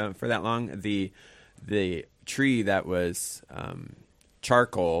around for that long, the tree that was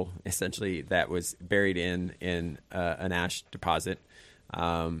charcoal, essentially, that was buried in an ash deposit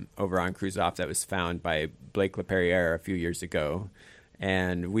over on Kruzof that was found by Blake LaPerriere a few years ago.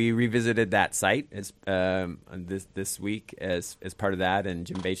 And we revisited that site as this week as part of that, and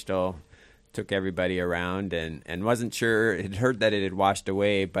Jim Bechtel took everybody around and wasn't sure. Had heard that it had washed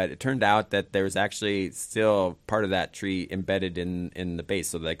away, but it turned out that there was actually still part of that tree embedded in the base.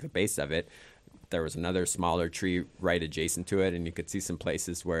 So like the base of it, there was another smaller tree right adjacent to it, and you could see some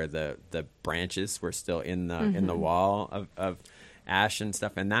places where the branches were still in the wall of ash and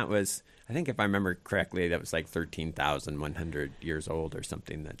stuff. And that was, I think if I remember correctly, that was like 13,100 years old or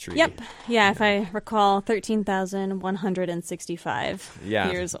something, that tree. Yep. Yeah, if I recall, 13,165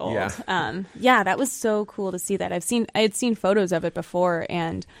 years old. Yeah. That was so cool to see that. I had seen photos of it before,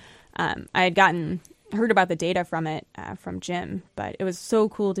 and I had heard about the data from it from Jim, but it was so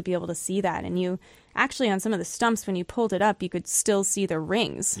cool to be able to see that. And you actually, on some of the stumps, when you pulled it up, you could still see the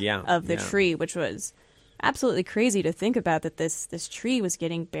rings of the tree, which was absolutely crazy to think about, that this tree was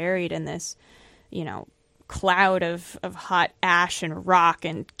getting buried in this, cloud of hot ash and rock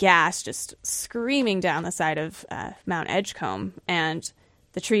and gas just screaming down the side of Mount Edgecombe, and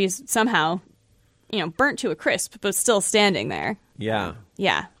the trees somehow, burnt to a crisp, but still standing there. Yeah.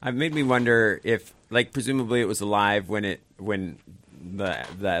 Yeah. It made me wonder if, like, presumably it was alive when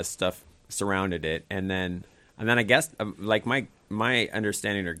the stuff surrounded it, and then I guess, like, my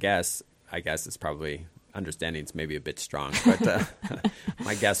understanding or guess, I guess it's probably, understanding's maybe a bit strong, but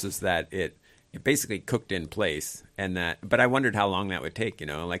my guess was that it basically cooked in place, but I wondered how long that would take.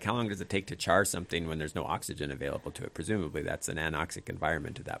 Like, how long does it take to char something when there's no oxygen available to it? Presumably that's an anoxic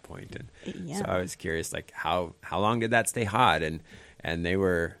environment at that point, and so I was curious, like, how long did that stay hot? And they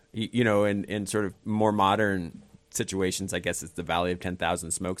were, in sort of more modern situations, I guess it's the Valley of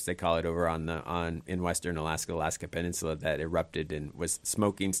 10,000 Smokes, they call it, over in western Alaska Peninsula, that erupted and was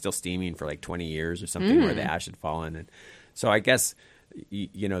smoking, still steaming for like 20 years or something, where the ash had fallen. And so I guess,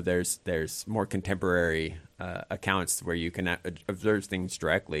 there's more contemporary accounts where you can observe things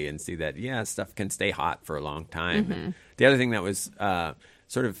directly and see that, stuff can stay hot for a long time. Mm-hmm. And the other thing that was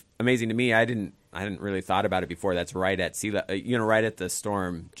sort of amazing to me, I hadn't really thought about it before. That's right at sea level, right at the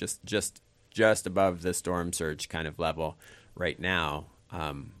storm, just above the storm surge kind of level right now,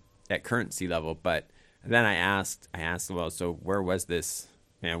 at current sea level. But then I asked, well, so where was this?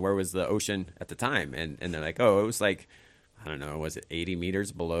 Where was the ocean at the time? And they're like, oh, it was like, I don't know, was it 80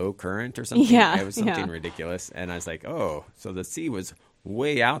 meters below current or something? Yeah, it was something ridiculous. And I was like, oh, so the sea was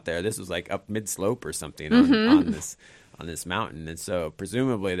way out there. This was like up mid slope or something on this mountain. And so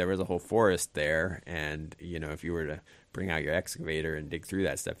presumably there was a whole forest there. And, if you were to bring out your excavator and dig through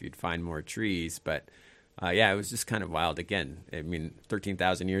that stuff, you'd find more trees. But it was just kind of wild. Again,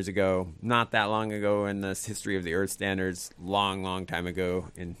 13,000 years ago, not that long ago in the history of the Earth standards, long time ago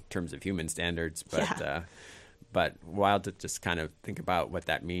in terms of human standards. But wild to just kind of think about what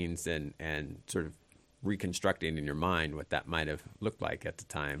that means and sort of reconstructing in your mind what that might have looked like at the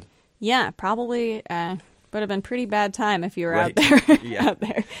time. Yeah, probably would have been pretty bad time if you were Right. out there. Yeah. Out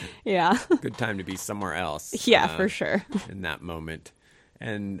there. Yeah. Good time to be somewhere else. Yeah, for sure. In that moment.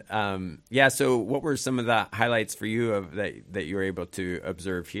 And so what were some of the highlights for you of that you were able to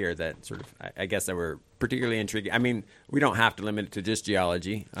observe here that sort of, I guess, that were particularly intriguing? I mean, we don't have to limit it to just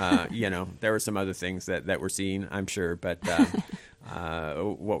geology. There were some other things that we're seeing, I'm sure. But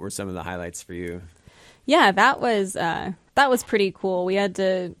what were some of the highlights for you? Yeah, that was pretty cool. We had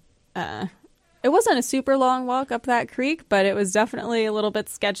to. It wasn't a super long walk up that creek, but it was definitely a little bit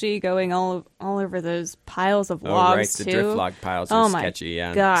sketchy going all over those piles of logs, right. The too. drift log piles are sketchy.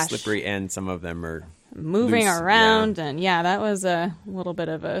 Yeah, gosh. Slippery, and some of them are moving loose. around. Yeah. And that was a little bit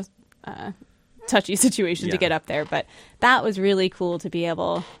of a touchy situation to get up there. But that was really cool to be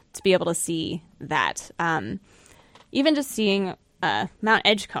able to see that. Even just seeing Mount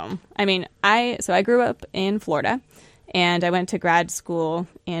Edgecombe. I mean, I grew up in Florida. And I went to grad school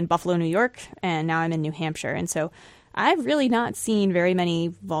in Buffalo, New York, and now I'm in New Hampshire. And so I've really not seen very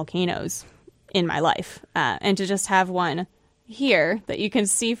many volcanoes in my life. And to just have one here that you can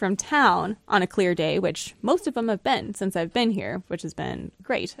see from town on a clear day, which most of them have been since I've been here, which has been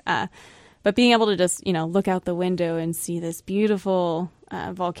great. But being able to just, look out the window and see this beautiful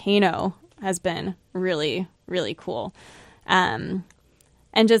volcano has been really, really cool.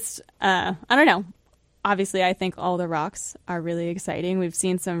 And just, I don't know. Obviously, I think all the rocks are really exciting. We've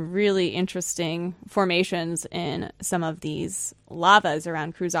seen some really interesting formations in some of these lavas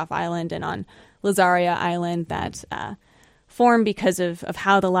around Kruzof Island and on Lazaria Island that form because of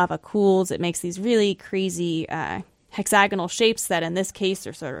how the lava cools. It makes these really crazy hexagonal shapes that in this case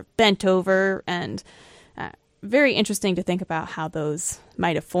are sort of bent over, and very interesting to think about how those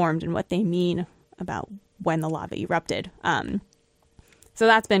might have formed and what they mean about when the lava erupted. So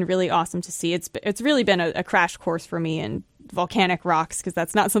that's been really awesome to see. It's really been a crash course for me in volcanic rocks, because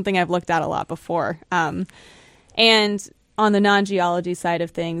that's not something I've looked at a lot before. And on the non-geology side of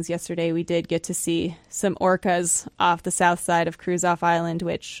things, yesterday we did get to see some orcas off the south side of Kruzof Island,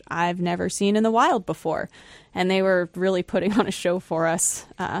 which I've never seen in the wild before. And they were really putting on a show for us.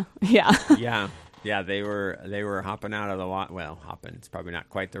 Yeah, they were hopping out of the water. Well, hopping, it's probably not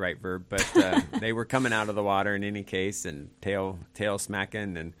quite the right verb, but they were coming out of the water in any case, and tail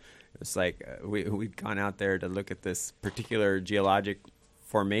smacking. And it was like we'd gone out there to look at this particular geologic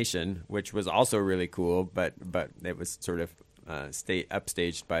formation, which was also really cool, but it was sort of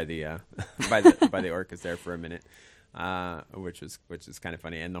upstaged by the by the orcas there for a minute. Which is kind of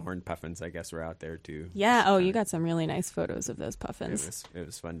funny. And the horned puffins, I guess, were out there too. Yeah. Oh, you got some really nice photos of those puffins. It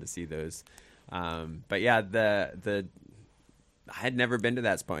was fun to see those. But yeah, I had never been to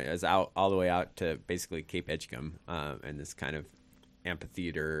that point. I was out all the way out to basically Cape Edgecombe, and this kind of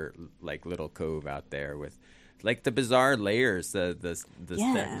amphitheater, like little cove out there with like the bizarre layers, the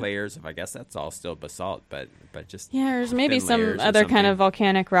thick layers of, I guess that's all still basalt, but just there's maybe some other kind of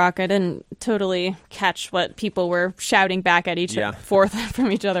volcanic rock. I didn't totally catch what people were shouting back at forth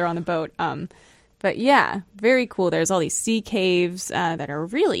from each other on the boat. But yeah, very cool. There's all these sea caves that are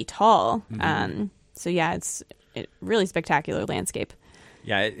really tall. Mm-hmm. So yeah, it's really spectacular landscape.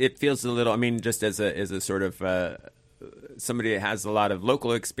 Yeah, it feels a little. I mean, just as a sort of somebody that has a lot of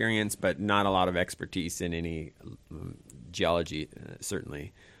local experience, but not a lot of expertise in any geology,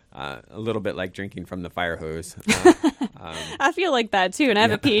 certainly. A little bit like drinking from the fire hose. I feel like that too, and I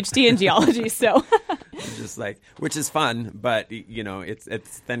have a PhD in geology, so just like, which is fun, but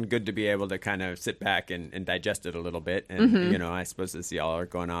it's then good to be able to kind of sit back and digest it a little bit. And I suppose as y'all are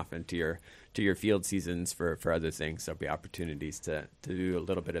going off into your field seasons for other things, there'll be opportunities to do a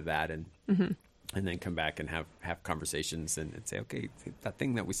little bit of that and then come back and have conversations and say, okay, that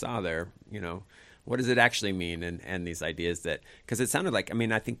thing that we saw there, what does it actually mean? And these ideas that, because it sounded like, I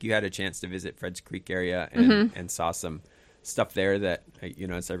mean, I think you had a chance to visit Fred's Creek area and saw some stuff there that,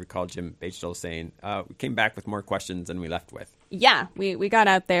 as I recall Jim Bachtel saying, we came back with more questions than we left with. Yeah, we got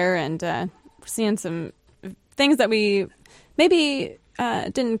out there and we're seeing some things that we maybe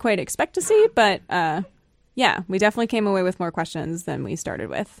didn't quite expect to see, but we definitely came away with more questions than we started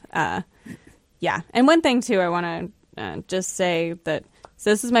with. And one thing too, I want to just say that, so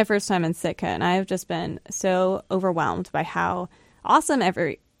this is my first time in Sitka, and I have just been so overwhelmed by how awesome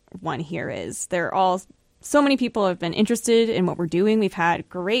everyone here is. So many people have been interested in what we're doing. We've had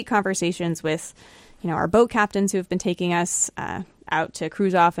great conversations with, our boat captains who have been taking us out to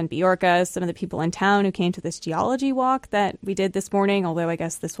Kruzof and Biorka, some of the people in town who came to this geology walk that we did this morning, although I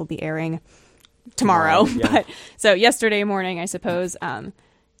guess this will be airing tomorrow. Yeah. But so yesterday morning, I suppose.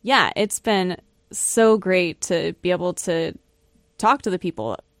 It's been so great to be able to talk to the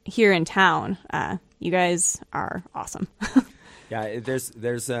people here in town. You guys are awesome. Yeah, there's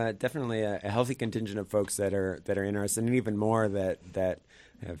definitely a healthy contingent of folks that are interested, and even more that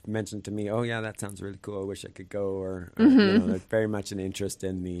have mentioned to me, oh yeah, that sounds really cool, I wish I could go, or there's very much an interest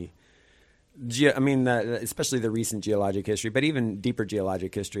in the especially the recent geologic history, but even deeper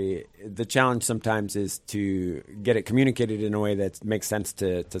geologic history. The challenge sometimes is to get it communicated in a way that makes sense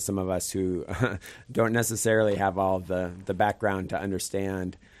to some of us who don't necessarily have all the background to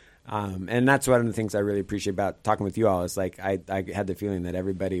understand. And that's one of the things I really appreciate about talking with you all is like I had the feeling that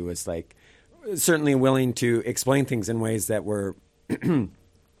everybody was like certainly willing to explain things in ways that were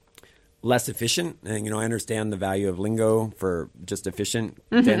less efficient. And, I understand the value of lingo for just efficient,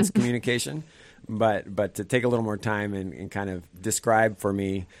 dense communication. But to take a little more time and kind of describe for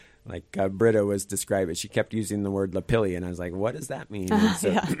me, like Britta was describing, she kept using the word lapilli, and I was like, what does that mean?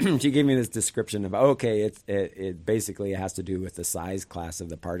 She gave me this description of, it basically has to do with the size class of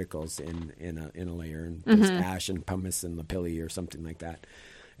the particles in a layer, and there's ash and pumice and lapilli or something like that.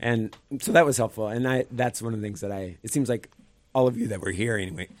 And so that was helpful. And that's one of the things that it seems like all of you that were here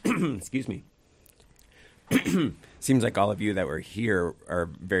anyway, excuse me, seems like all of you that were here are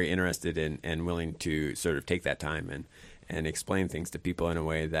very interested in and willing to sort of take that time and explain things to people in a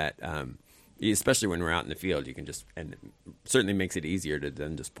way that, especially when we're out in the field, you can and it certainly makes it easier to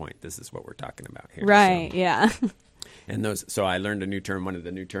then just point, this is what we're talking about here. Right, so, yeah. And so I learned a new term. One of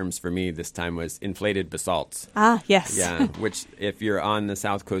the new terms for me this time was inflated basalts. Ah, yes. Yeah, which if you're on the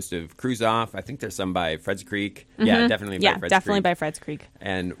south coast of Cruzoff, I think there's some by Fred's Creek. Mm-hmm. Yeah, definitely by Fred's Creek. Yeah, definitely by Fred's Creek.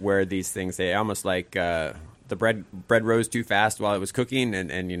 And where these things, they almost like the bread rose too fast while it was cooking, and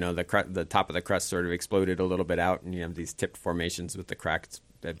the top of the crust sort of exploded a little bit out, and you have these tipped formations with the cracks.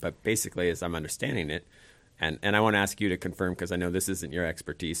 But basically, as I'm understanding it, and I want to ask you to confirm, because I know this isn't your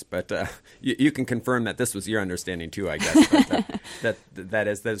expertise, but you can confirm that this was your understanding too, I guess. But, that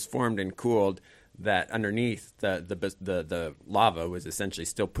is formed and cooled, that underneath the lava was essentially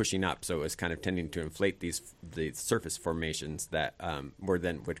still pushing up, so it was kind of tending to inflate the surface formations that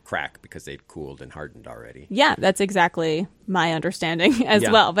would crack because they'd cooled and hardened already. Yeah, that's exactly my understanding as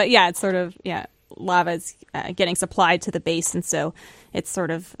well. But yeah, it's sort of lava is getting supplied to the base, and so it's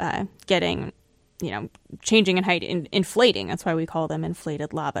sort of getting, changing in height, inflating. That's why we call them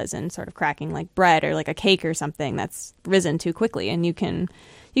inflated lavas, and sort of cracking like bread or like a cake or something that's risen too quickly. And you can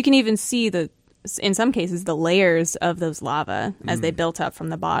even see in some cases, the layers of those lava as they built up from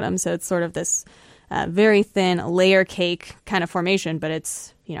the bottom. So it's sort of this very thin layer cake kind of formation, but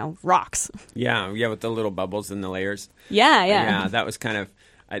it's, rocks. Yeah, with the little bubbles in the layers. Yeah. Yeah, that was kind of...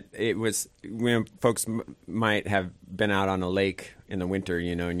 It was when folks might have been out on a lake in the winter,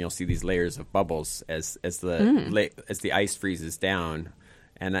 and you'll see these layers of bubbles as the ice freezes down,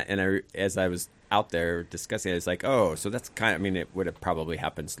 and as I was out there discussing it, it's like, oh, so that's it would have probably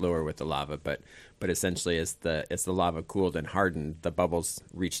happened slower with the lava, but essentially as the lava cooled and hardened, the bubbles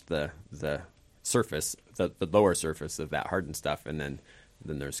reached the surface, the lower surface of that hardened stuff, and then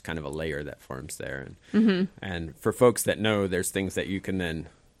there's kind of a layer that forms there, and for folks that know, there's things that you can then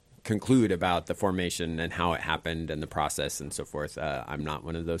conclude about the formation and how it happened and the process and so forth. I'm not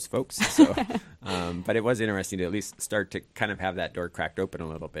one of those folks, so but it was interesting to at least start to kind of have that door cracked open a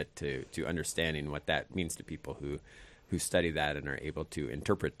little bit to understanding what that means to people who study that and are able to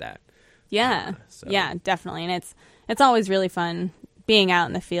interpret that. Yeah, yeah, definitely, and it's always really fun being out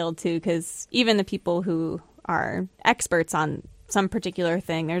in the field too, because even the people who are experts on some particular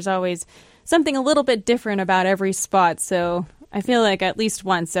thing, there's always something a little bit different about every spot. So I feel like at least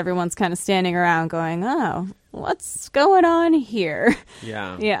once everyone's kind of standing around going, oh, what's going on here?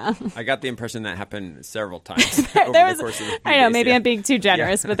 Yeah. I got the impression that happened several times over the course of the I know, maybe I'm being too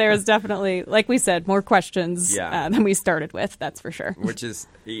generous, but there was definitely, like we said, more questions than we started with, that's for sure. Which is,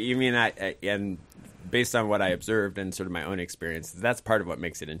 and based on what I observed and sort of my own experience, that's part of what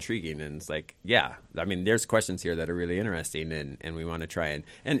makes it intriguing. And it's like, there's questions here that are really interesting, and we want to try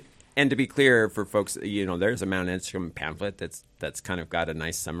and to be clear for folks, there's a Mount Edgecombe pamphlet that's kind of got a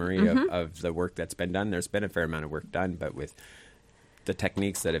nice summary of the work that's been done. There's been a fair amount of work done, but with the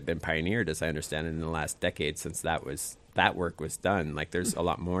techniques that have been pioneered, as I understand it, in the last decade since that work was done, like there's a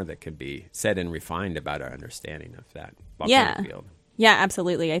lot more that could be said and refined about our understanding of that volcanic field. Yeah,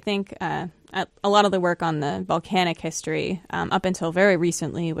 absolutely. I think a lot of the work on the volcanic history up until very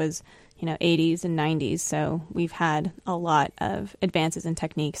recently was 80s and 90s. So we've had a lot of advances in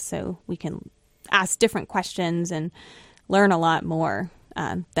techniques, so we can ask different questions and learn a lot more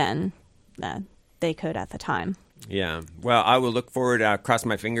than they could at the time. Yeah. Well, I will look forward, cross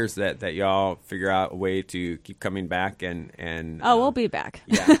my fingers that y'all figure out a way to keep coming back and we'll be back.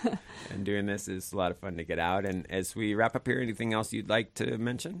 Yeah. And doing this is a lot of fun to get out. And as we wrap up here, anything else you'd like to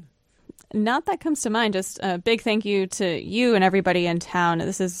mention? Not that comes to mind. Just a big thank you to you and everybody in town.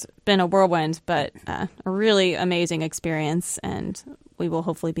 This has been a whirlwind, but a really amazing experience. And we will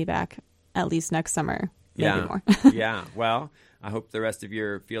hopefully be back at least next summer, maybe more. Yeah. Well, I hope the rest of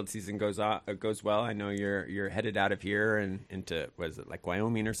your field season goes well. I know you're headed out of here and into, was it like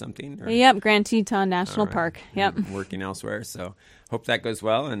Wyoming or something? Yep, Grand Teton National Park. Yep. And working elsewhere. So hope that goes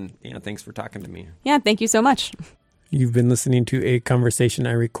well. And thanks for talking to me. Yeah, thank you so much. You've been listening to a conversation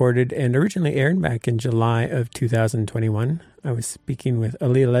I recorded and originally aired back in July of 2021. I was speaking with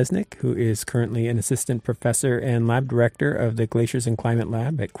Alia Lesnek, who is currently an assistant professor and lab director of the Glaciers and Climate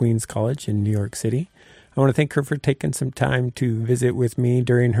Lab at Queens College in New York City. I want to thank her for taking some time to visit with me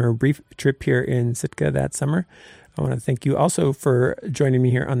during her brief trip here in Sitka that summer. I want to thank you also for joining me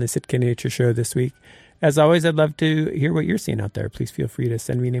here on the Sitka Nature Show this week. As always, I'd love to hear what you're seeing out there. Please feel free to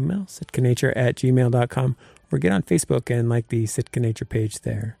send me an email, sitkanature@gmail.com, or get on Facebook and like the Sitka Nature page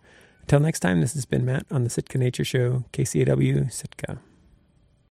there. Until next time, this has been Matt on the Sitka Nature Show, KCAW, Sitka.